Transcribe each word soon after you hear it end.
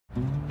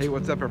Hey,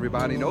 what's up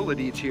everybody? Nola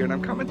Deach here, and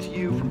I'm coming to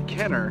you from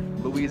Kenner,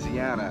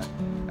 Louisiana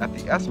at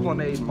the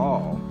Esplanade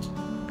Mall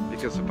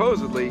because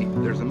supposedly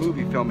there's a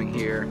movie filming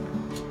here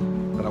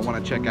that I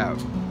want to check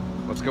out.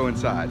 Let's go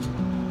inside.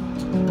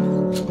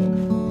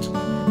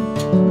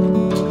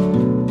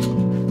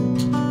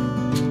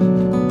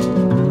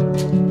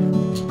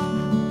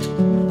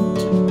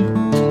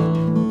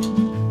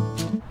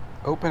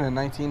 Opened in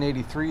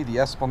 1983, the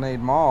Esplanade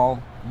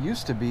Mall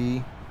used to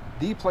be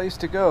the place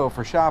to go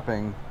for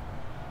shopping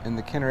in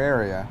the Kenner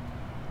area.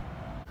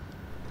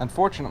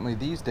 Unfortunately,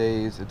 these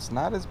days it's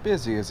not as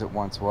busy as it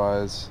once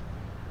was.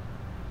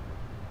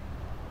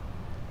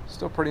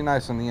 Still pretty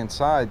nice on the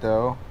inside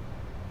though.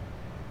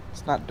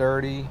 It's not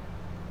dirty.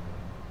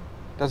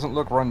 Doesn't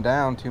look run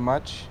down too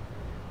much.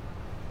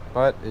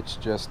 But it's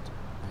just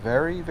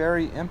very,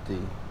 very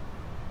empty.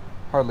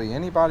 Hardly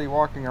anybody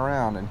walking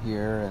around in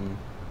here, and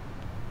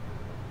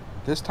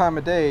this time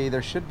of day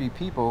there should be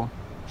people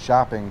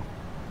shopping,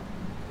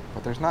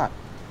 but there's not.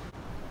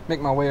 Make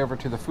my way over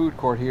to the food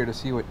court here to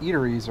see what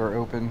eateries are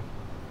open.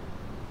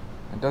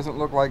 It doesn't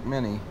look like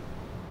many.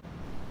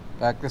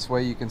 Back this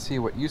way you can see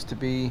what used to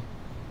be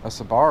a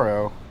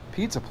Sbarro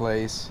pizza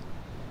place,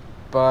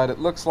 but it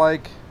looks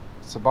like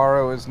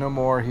Sbarro is no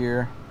more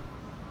here,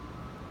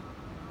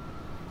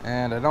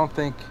 and I don't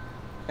think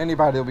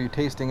anybody will be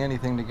tasting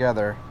anything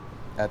together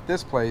at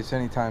this place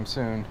anytime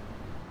soon.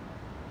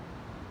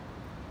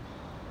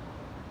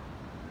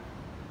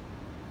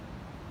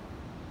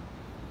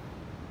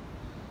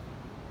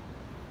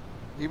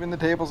 Even the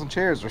tables and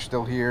chairs are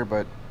still here,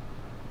 but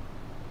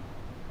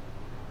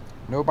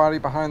nobody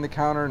behind the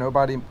counter,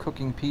 nobody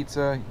cooking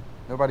pizza,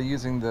 nobody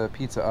using the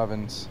pizza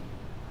ovens.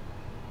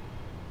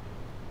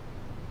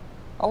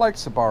 I like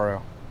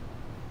Sbarro.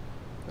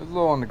 It was a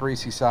little on the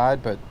greasy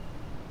side, but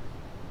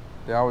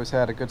they always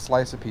had a good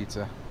slice of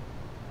pizza.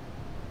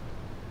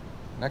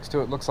 Next to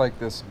it looks like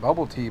this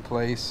bubble tea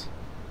place,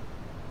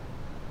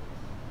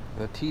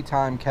 the Tea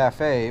Time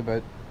Cafe,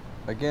 but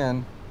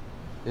again,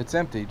 it's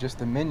empty. Just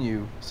the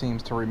menu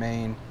seems to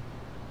remain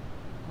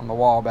on the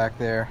wall back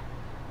there.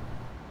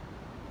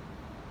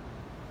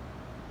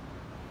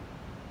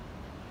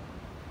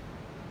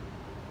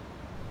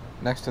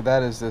 Next to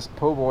that is this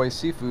Po' Boy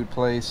seafood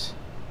place.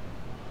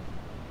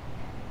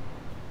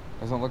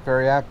 Doesn't look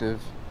very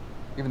active.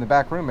 Even the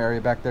back room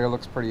area back there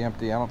looks pretty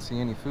empty. I don't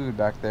see any food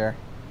back there.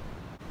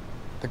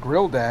 The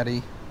Grill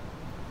Daddy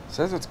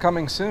says it's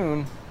coming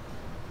soon,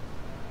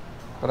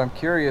 but I'm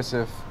curious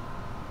if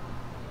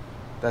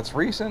that's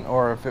recent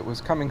or if it was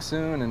coming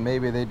soon and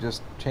maybe they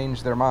just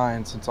changed their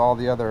mind since all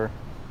the other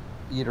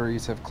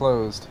eateries have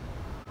closed.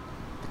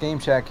 The Game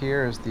Shack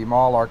here is the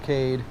mall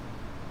arcade,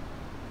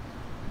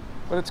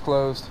 but it's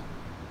closed.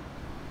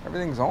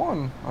 Everything's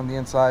on the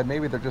inside.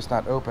 Maybe they're just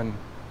not open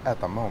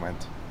at the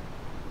moment.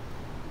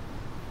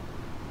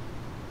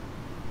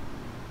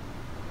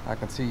 I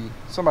can see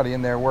somebody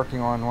in there working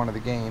on one of the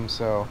games,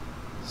 so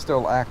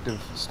still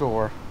active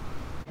store.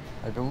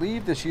 I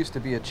believe this used to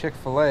be a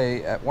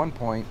Chick-fil-A at one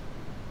point.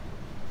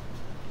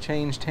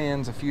 Changed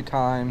hands a few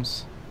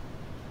times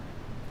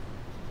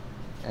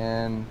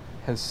and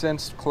has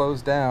since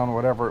closed down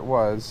whatever it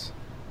was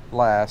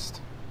last.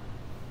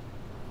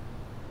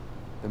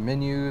 The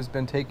menu has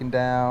been taken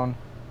down.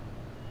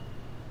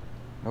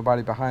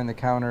 Nobody behind the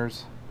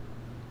counters.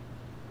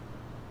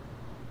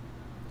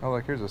 Oh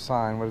look, here's a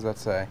sign. What does that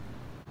say?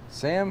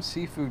 Sam's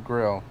Seafood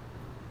Grill,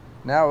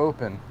 now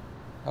open.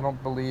 I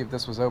don't believe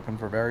this was open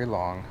for very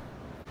long.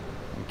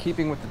 In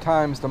keeping with the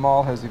times, the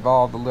mall has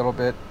evolved a little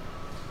bit.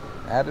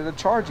 Added a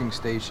charging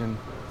station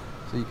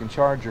so you can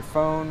charge your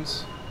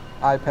phones,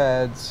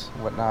 iPads,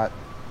 whatnot,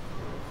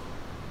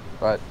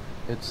 but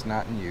it's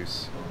not in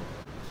use.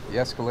 The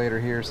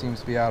escalator here seems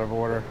to be out of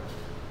order.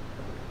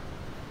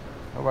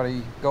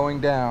 Nobody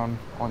going down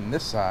on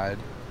this side.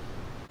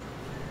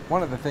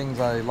 One of the things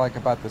I like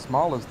about this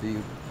mall is the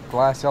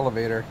glass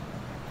elevator.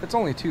 It's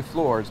only 2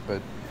 floors,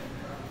 but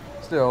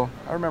still,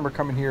 I remember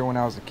coming here when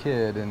I was a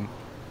kid and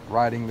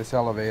riding this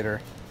elevator,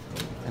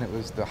 and it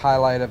was the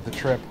highlight of the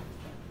trip.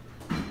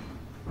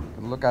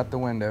 Look out the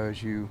window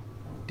as you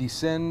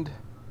descend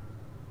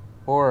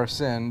or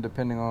ascend,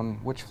 depending on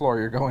which floor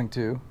you're going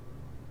to.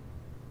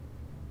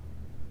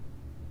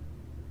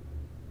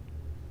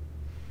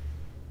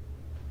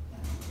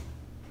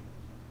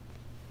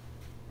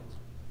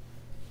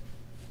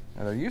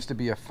 Now, there used to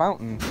be a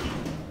fountain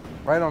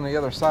right on the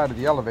other side of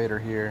the elevator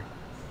here,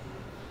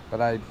 but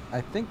I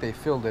think they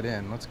filled it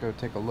in. Let's go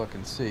take a look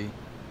and see.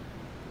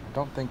 I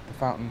don't think the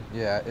fountain,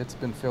 yeah, it's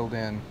been filled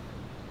in.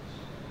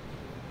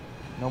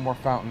 No more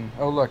fountain.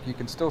 Oh look, you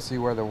can still see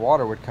where the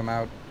water would come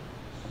out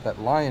of that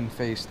lion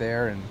face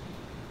there and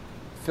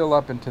fill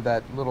up into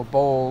that little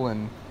bowl,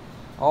 and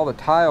all the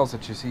tiles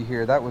that you see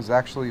here, that was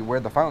actually where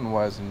the fountain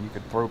was, and you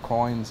could throw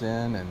coins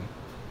in and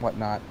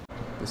whatnot.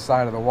 The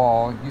side of the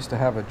wall used to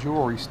have a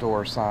jewelry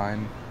store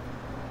sign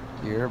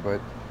here,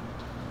 but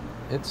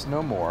it's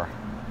no more.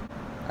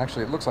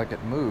 Actually, it looks like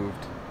it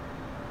moved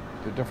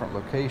to a different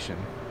location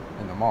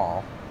in the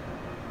mall.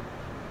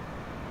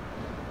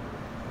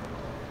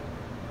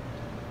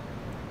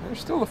 There's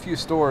still a few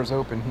stores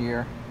open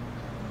here.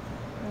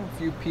 A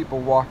few people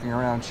walking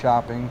around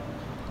shopping.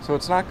 So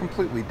it's not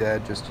completely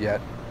dead just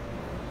yet.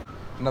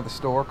 Another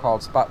store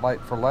called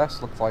Spotlight for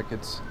Less. Looks like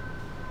it's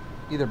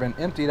either been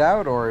emptied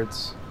out or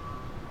it's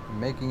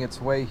making its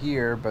way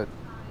here, but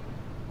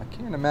I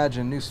can't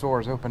imagine new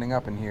stores opening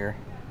up in here.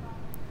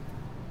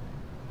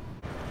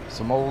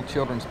 Some old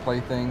children's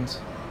playthings.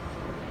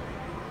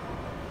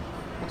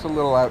 Looks a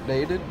little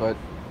outdated, but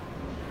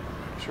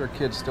I'm sure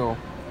kids still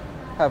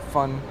have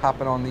fun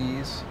hopping on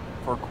these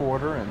for a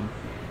quarter and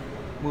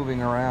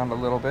moving around a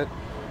little bit.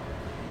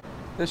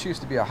 This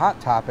used to be a Hot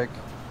Topic,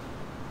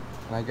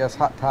 and I guess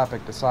Hot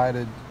Topic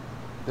decided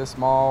this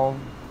mall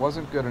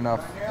wasn't good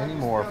enough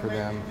anymore for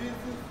them,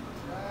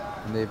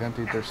 and they've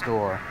emptied their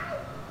store.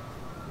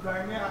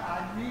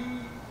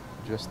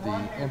 Just the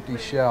empty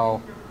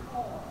shell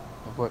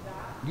of what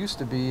used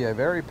to be a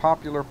very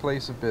popular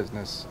place of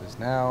business is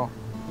now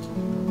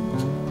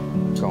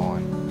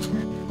gone.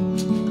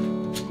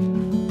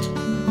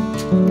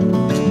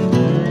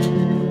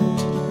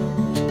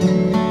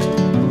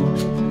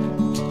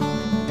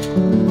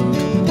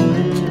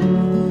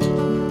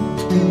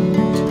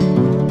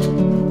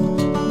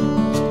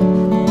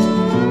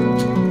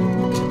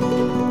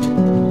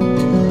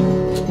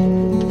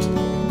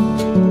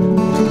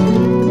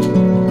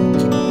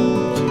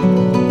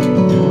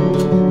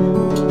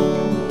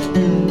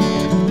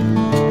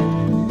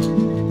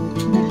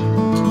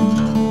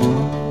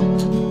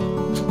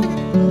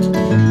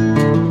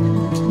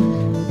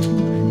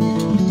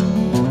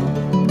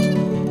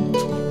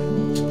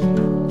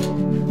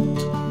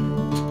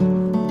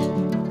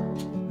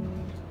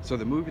 So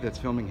the movie that's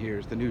filming here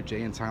is the new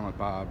Jay and Silent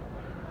Bob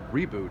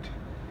Reboot,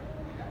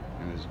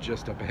 and is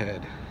just up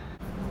ahead.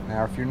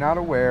 Now, if you're not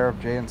aware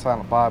of Jay and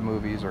Silent Bob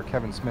movies or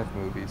Kevin Smith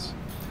movies,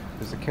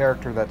 there's a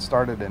character that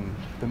started in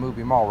the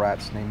movie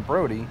Mallrats named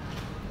Brody,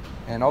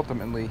 and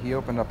ultimately he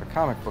opened up a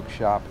comic book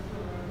shop,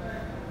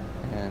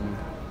 and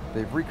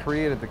they've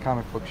recreated the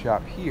comic book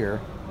shop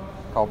here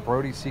called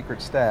Brody's Secret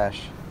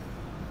Stash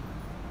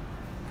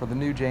for the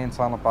new Jay and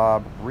Silent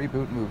Bob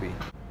Reboot movie.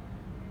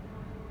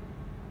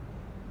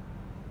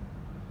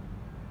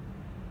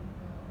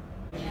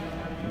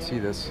 You can see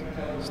this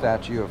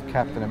statue of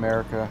Captain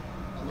America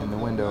in the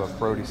window of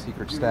Brody's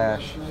Secret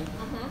Stash.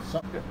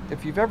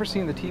 If you've ever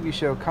seen the TV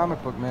show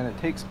Comic Book Man, it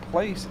takes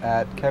place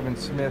at Kevin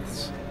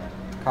Smith's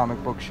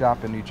comic book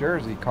shop in New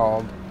Jersey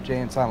called Jay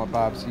and Silent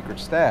Bob's Secret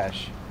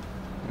Stash,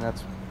 and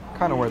that's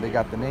kind of where they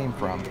got the name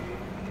from.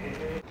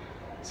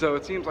 So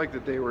it seems like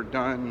that they were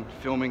done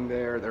filming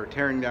there. They're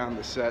tearing down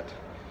the set.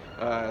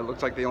 It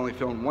looks like they only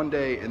filmed one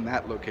day in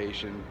that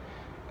location.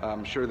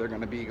 I'm sure they're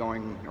going to be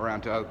going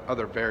around to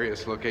other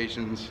various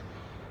locations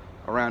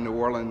around New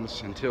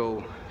Orleans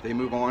until they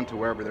move on to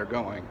wherever they're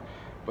going.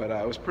 But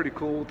it was pretty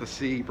cool to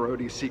see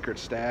Brody's Secret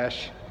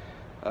Stash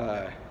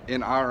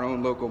in our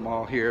own local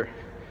mall here.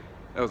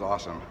 That was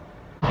awesome.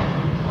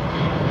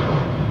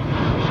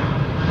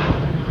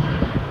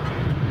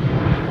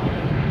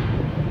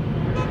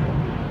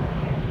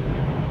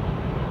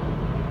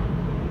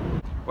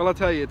 Well, I'll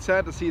tell you, it's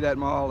sad to see that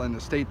mall in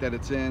the state that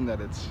it's in, that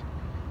it's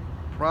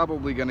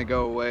probably going to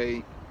go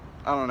away,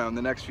 I don't know, in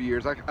the next few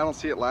years. I don't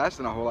see it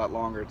lasting a whole lot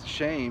longer. It's a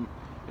shame.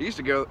 I used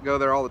to go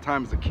there all the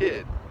time as a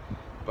kid,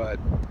 but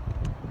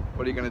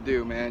what are you going to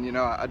do, man? You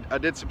know, I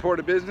did support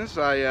a business.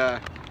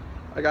 I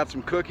got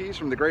some cookies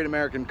from the Great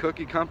American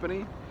Cookie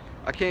Company.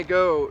 I can't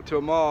go to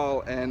a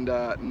mall and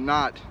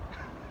not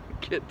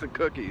get the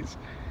cookies.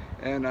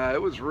 And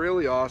it was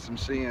really awesome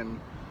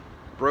seeing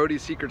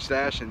Brody's Secret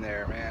Stash in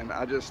there, man.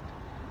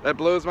 That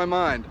blows my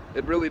mind.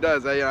 It really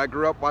does. I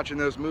grew up watching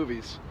those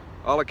movies,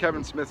 all of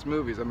Kevin Smith's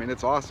movies. I mean,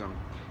 it's awesome.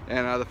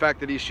 And the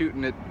fact that he's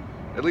shooting it,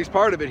 at least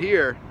part of it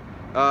here,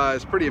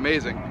 is pretty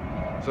amazing.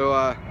 So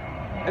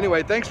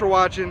anyway, thanks for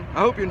watching. I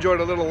hope you enjoyed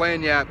a little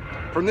lanyap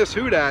from this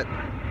Houdat.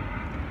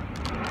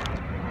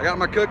 I got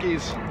my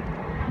cookies.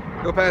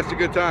 Go past a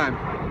good time.